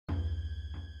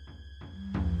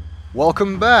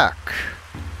Welcome back!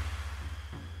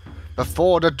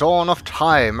 Before the dawn of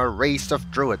time, a race of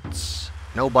druids.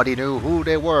 Nobody knew who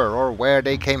they were or where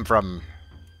they came from.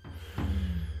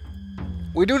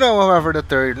 We do know, however, that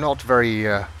they're not very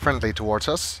friendly towards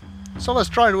us, so let's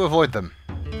try to avoid them.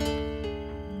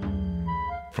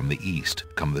 From the east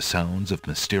come the sounds of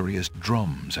mysterious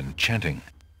drums and chanting.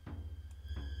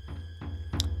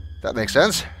 That makes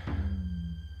sense.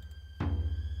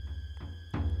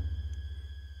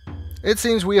 It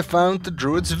seems we have found the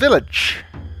druid's village.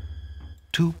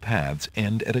 Two paths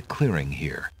end at a clearing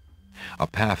here. A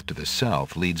path to the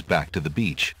south leads back to the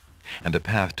beach, and a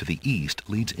path to the east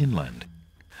leads inland.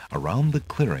 Around the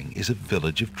clearing is a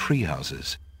village of tree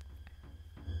houses.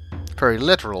 Very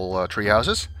literal tree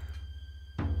houses.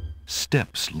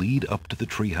 Steps lead up to the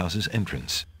tree house's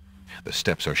entrance. The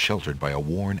steps are sheltered by a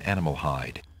worn animal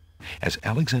hide. As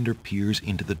Alexander peers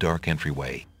into the dark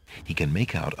entryway, he can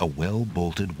make out a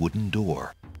well-bolted wooden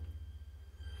door.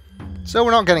 So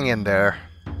we're not getting in there.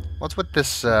 What's with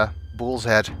this bull's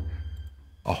head?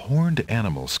 A horned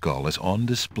animal skull is on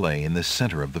display in the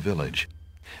center of the village.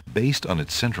 Based on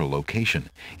its central location,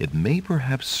 it may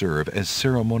perhaps serve as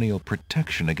ceremonial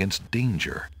protection against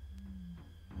danger.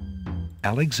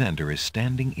 Alexander is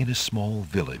standing in a small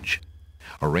village.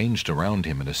 Arranged around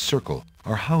him in a circle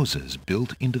are houses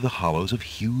built into the hollows of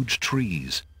huge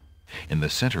trees. In the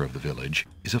center of the village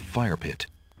is a fire pit.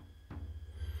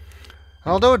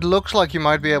 Although it looks like you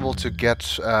might be able to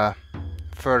get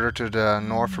further to the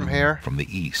north from here. From the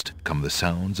east come the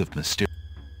sounds of mysterious...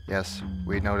 Yes,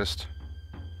 we noticed.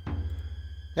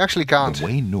 You actually can't. The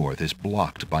way north is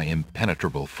blocked by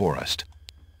impenetrable forest.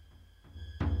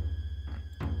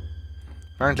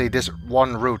 Apparently this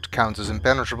one route counts as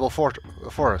impenetrable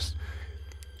forest.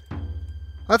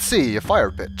 Let's see, a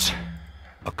fire pit.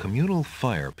 A communal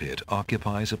fire pit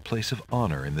occupies a place of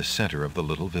honor in the center of the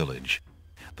little village.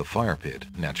 The fire pit,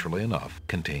 naturally enough,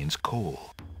 contains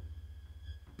coal.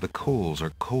 The coals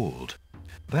are cold.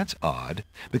 That's odd,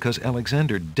 because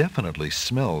Alexander definitely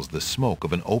smells the smoke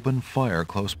of an open fire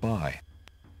close by.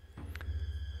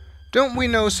 Don't we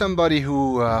know somebody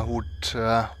who would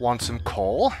want some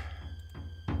coal?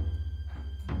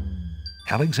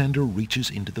 Alexander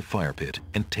reaches into the fire pit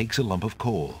and takes a lump of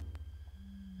coal.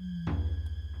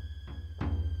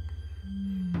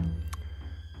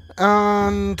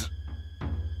 And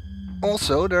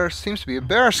also there seems to be a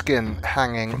bearskin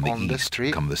hanging From the on this east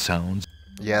tree. come the sounds.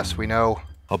 Yes, we know.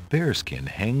 A bearskin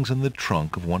hangs on the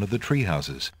trunk of one of the tree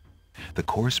houses. The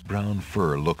coarse brown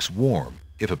fur looks warm,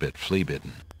 if a bit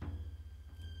flea-bitten.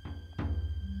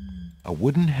 A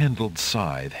wooden-handled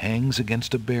scythe hangs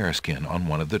against a bearskin on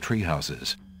one of the tree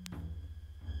houses.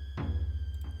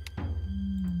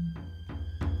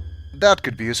 That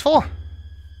could be useful.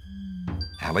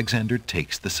 Alexander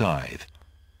takes the scythe.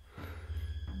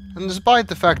 And despite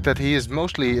the fact that he is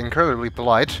mostly incredibly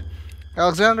polite,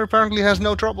 Alexander apparently has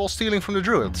no trouble stealing from the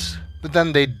druids. But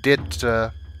then they did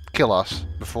kill us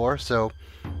before, so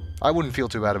I wouldn't feel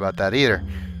too bad about that either.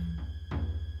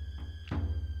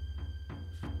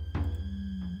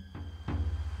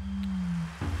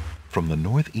 From the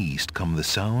northeast come the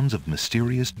sounds of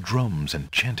mysterious drums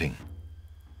and chanting.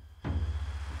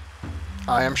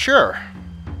 I am sure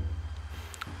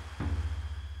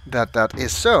that that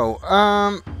is so.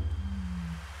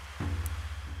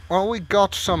 Well, we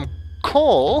got some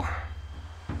coal.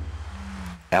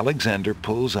 Alexander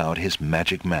pulls out his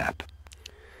magic map.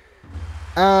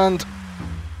 And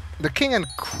the king and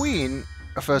queen,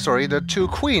 sorry, the two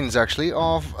queens actually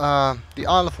of the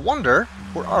Isle of Wonder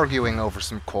were arguing over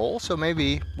some coal, so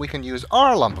maybe we can use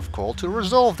our lump of coal to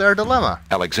resolve their dilemma.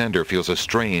 Alexander feels a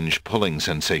strange pulling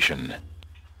sensation.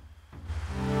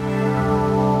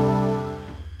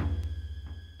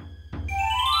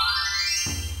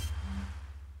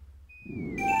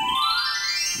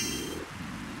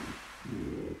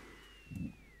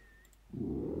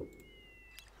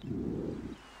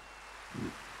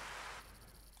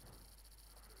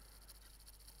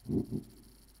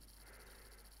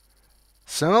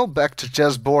 So, back to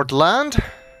chessboard land.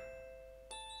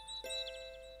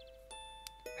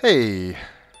 Hey,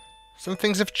 some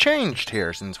things have changed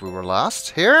here since we were last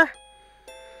here.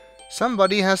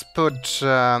 Somebody has put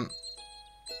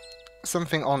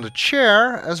something on the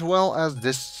chair as well as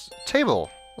this table.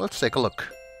 Let's take a look.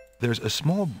 There's a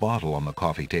small bottle on the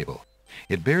coffee table.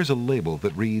 It bears a label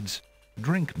that reads,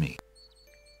 "Drink me."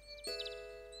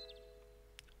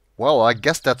 Well, I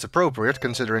guess that's appropriate,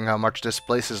 considering how much this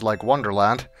place is like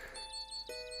Wonderland.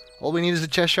 All we need is a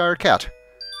Cheshire Cat.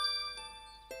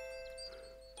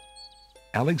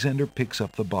 Alexander picks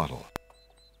up the bottle.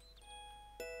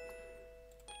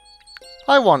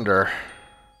 I wonder,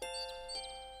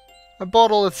 A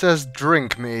bottle that says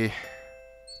 "Drink me."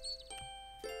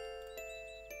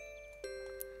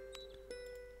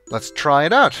 Let's try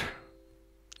it out.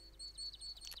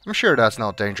 I'm sure that's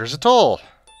not dangerous at all.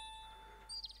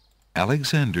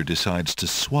 Alexander decides to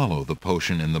swallow the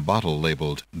potion in the bottle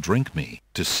labeled "Drink Me"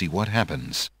 to see what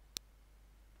happens.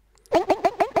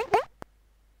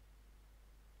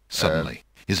 Suddenly,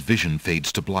 his vision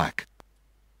fades to black.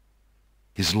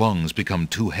 His lungs become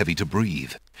too heavy to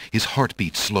breathe. His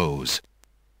heartbeat slows.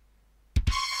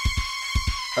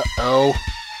 Uh-oh.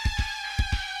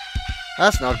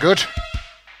 That's not good.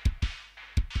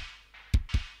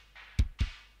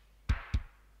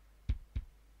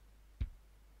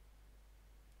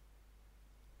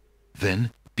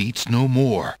 Then beats no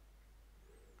more.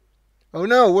 Oh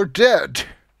no, we're dead.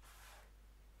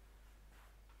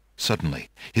 Suddenly,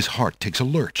 his heart takes a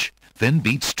lurch, then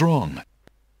beats strong.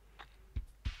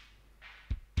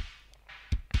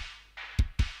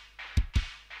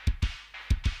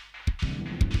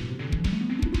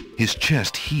 His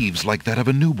chest heaves like that of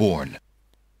a newborn.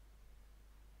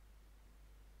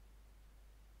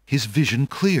 His vision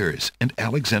clears, and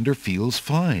Alexander feels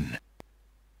fine.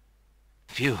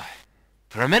 Phew.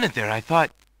 For a minute there, I thought,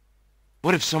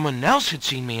 what if someone else had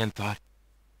seen me and thought,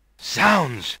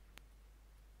 sounds?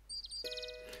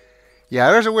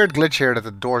 Yeah, there's a weird glitch here that the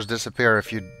doors disappear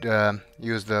if you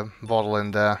use the bottle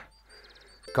in the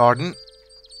garden.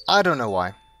 I don't know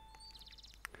why.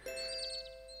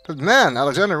 But man,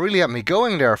 Alexander really had me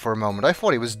going there for a moment. I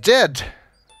thought he was dead.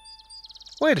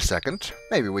 Wait a second.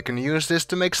 Maybe we can use this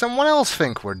to make someone else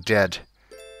think we're dead.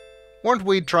 Weren't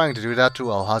we trying to do that to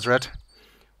Alhazred?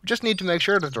 We just need to make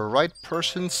sure that the right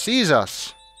person sees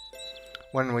us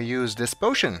when we use this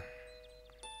potion.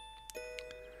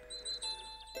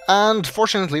 And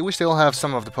fortunately we still have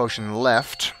some of the potion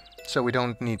left, so we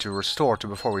don't need to restore to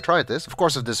before we tried this. Of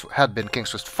course, if this had been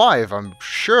King's Quest V, I'm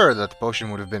sure that the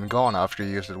potion would have been gone after you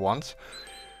used it once.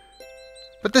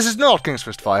 But this is not King's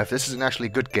Quest V, this is an actually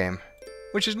good game,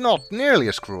 which is not nearly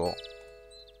as cruel.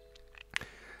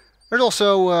 There's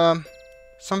also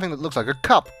something that looks like a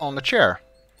cup on the chair.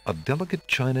 A delicate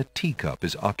china teacup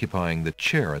is occupying the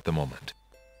chair at the moment.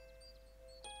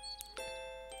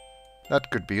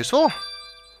 That could be useful.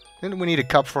 Didn't we need a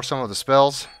cup for some of the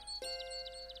spells?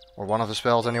 Or one of the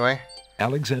spells, anyway.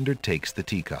 Alexander takes the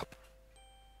teacup.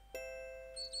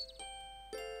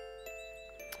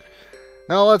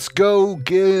 Now let's go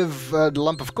give the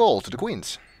lump of coal to the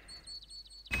queens.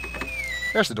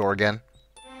 There's the door again.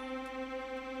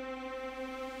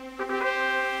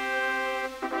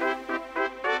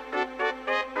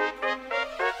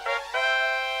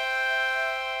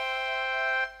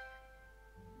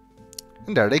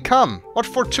 And there they come! What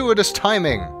fortuitous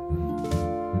timing!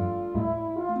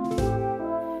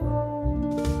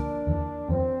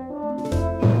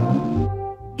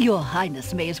 Your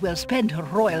Highness may as well spend her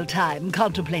royal time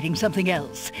contemplating something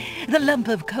else. The lump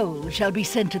of coal shall be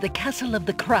sent to the Castle of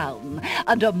the Crown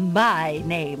under my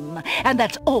name, and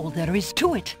that's all there is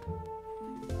to it.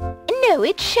 No,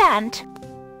 it shan't.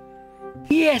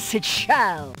 Yes, it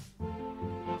shall.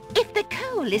 If the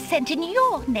coal is sent in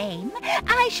your name,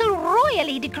 I shall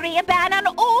royally decree a ban on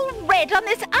all red on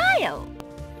this isle.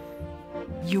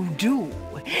 You do,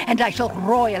 and I shall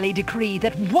royally decree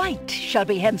that white shall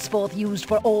be henceforth used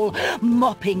for all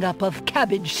mopping up of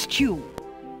cabbage stew.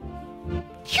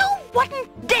 You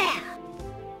wouldn't dare!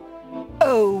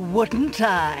 Oh, wouldn't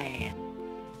I?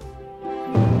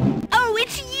 Oh,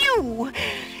 it's you!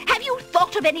 Have you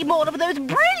thought of any more of those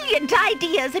brilliant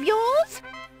ideas of yours?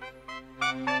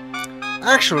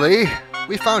 Actually,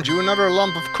 we found you another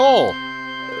lump of coal.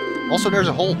 Also, there's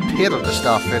a whole pit of the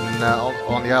stuff in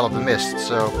on the Isle of the Mist,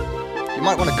 so you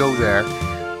might want to go there.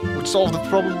 It would solve the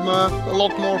problem a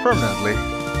lot more permanently.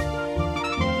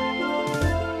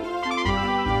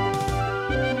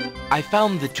 I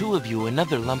found the two of you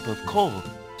another lump of coal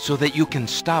so that you can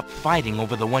stop fighting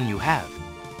over the one you have.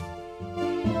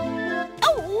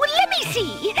 Oh, let me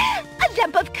see! A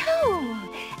lump of coal!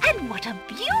 And what a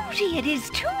beauty it is,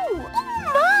 too!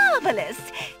 Oh,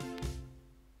 marvelous!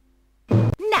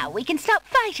 Now we can stop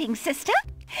fighting, sister.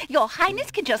 Your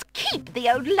Highness can just keep the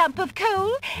old lump of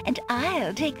coal, and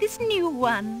I'll take this new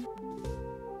one.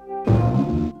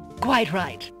 Quite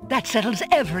right. That settles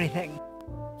everything.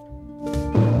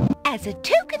 As a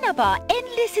token of our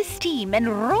endless esteem and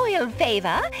royal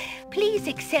favor, please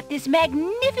accept this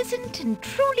magnificent and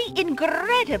truly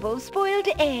incredible spoiled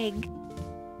egg.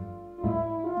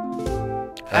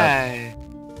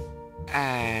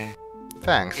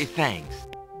 Thanks. Thanks.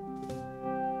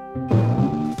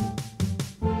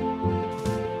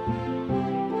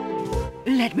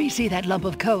 Let me see that lump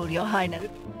of coal, Your Highness.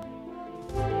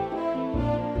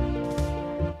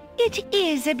 It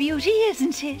is a beauty,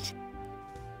 isn't it?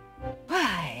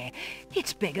 Why,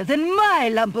 it's bigger than my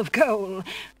lump of coal.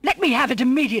 Let me have it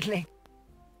immediately.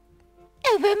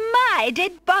 Over my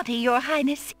dead body, Your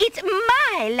Highness. It's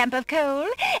my lump of coal,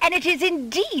 and it is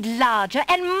indeed larger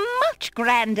and much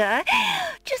grander.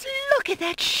 Just look at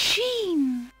that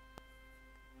sheen.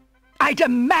 I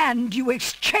demand you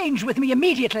exchange with me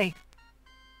immediately.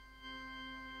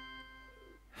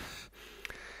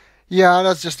 Yeah,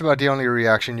 that's just about the only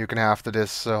reaction you can have to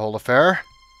this whole affair.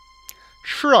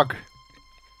 Shrug.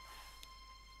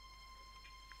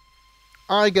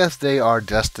 I guess they are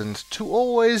destined to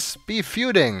always be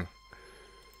feuding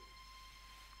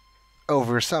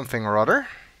over something or other.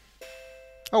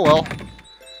 Oh well,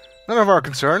 none of our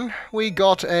concern. We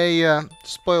got a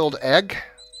spoiled egg,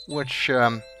 which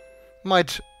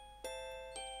might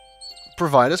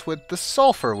provide us with the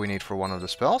sulfur we need for one of the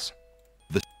spells.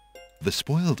 The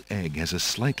spoiled egg has a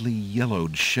slightly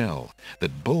yellowed shell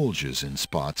that bulges in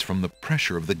spots from the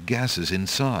pressure of the gases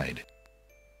inside.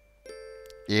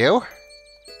 You?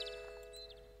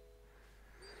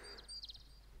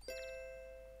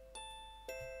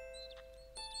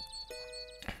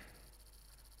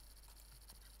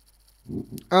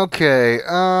 Okay,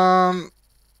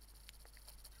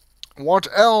 what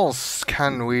else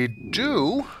can we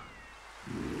do?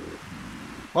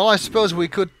 Well, I suppose we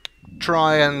could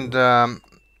try and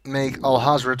make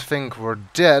Alhazred think we're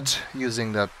dead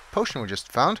using that potion we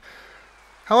just found.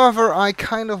 However, I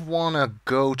kind of want to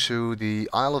go to the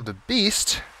Isle of the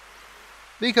Beast,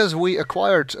 because we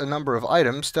acquired a number of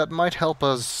items that might help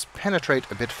us penetrate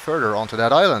a bit further onto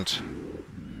that island.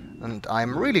 And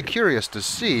I'm really curious to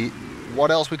see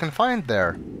what else we can find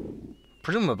there.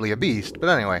 Presumably a beast, but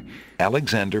anyway.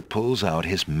 Alexander pulls out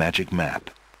his magic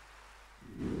map.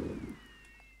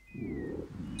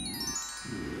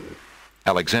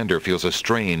 Alexander feels a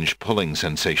strange pulling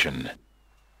sensation.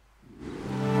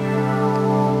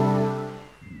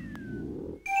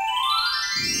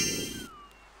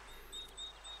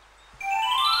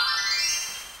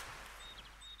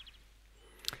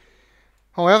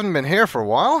 Oh, I haven't been here for a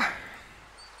while.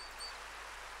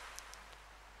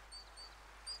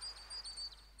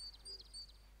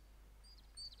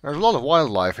 There's a lot of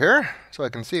wildlife here, so I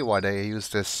can see why they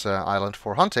used this island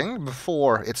for hunting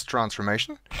before its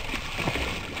transformation.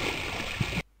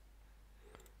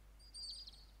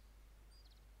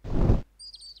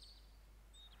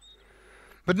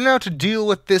 But now to deal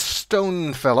with this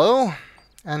stone fellow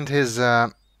and his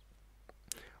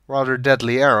rather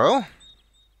deadly arrow.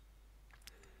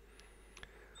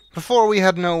 Before we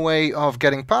had no way of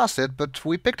getting past it, but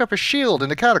we picked up a shield in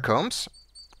the catacombs.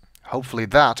 Hopefully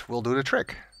that will do the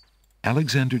trick.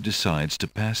 Alexander decides to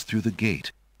pass through the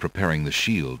gate, preparing the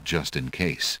shield just in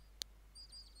case.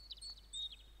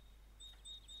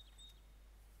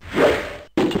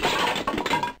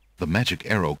 The magic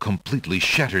arrow completely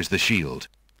shatters the shield.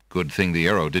 Good thing the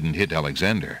arrow didn't hit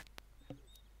Alexander.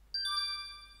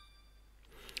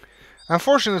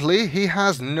 Unfortunately, he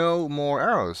has no more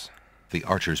arrows. The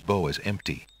archer's bow is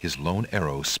empty, his lone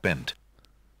arrow spent.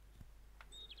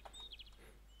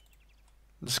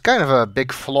 It's kind of a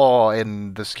big flaw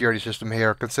in the security system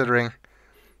here, considering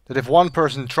that if one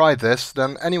person tried this,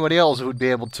 then anybody else would be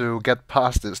able to get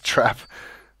past this trap.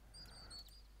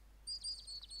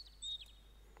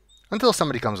 Until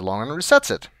somebody comes along and resets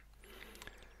it.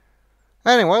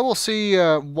 Anyway, we'll see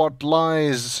what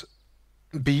lies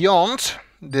beyond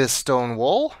this stone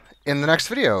wall in the next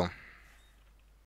video.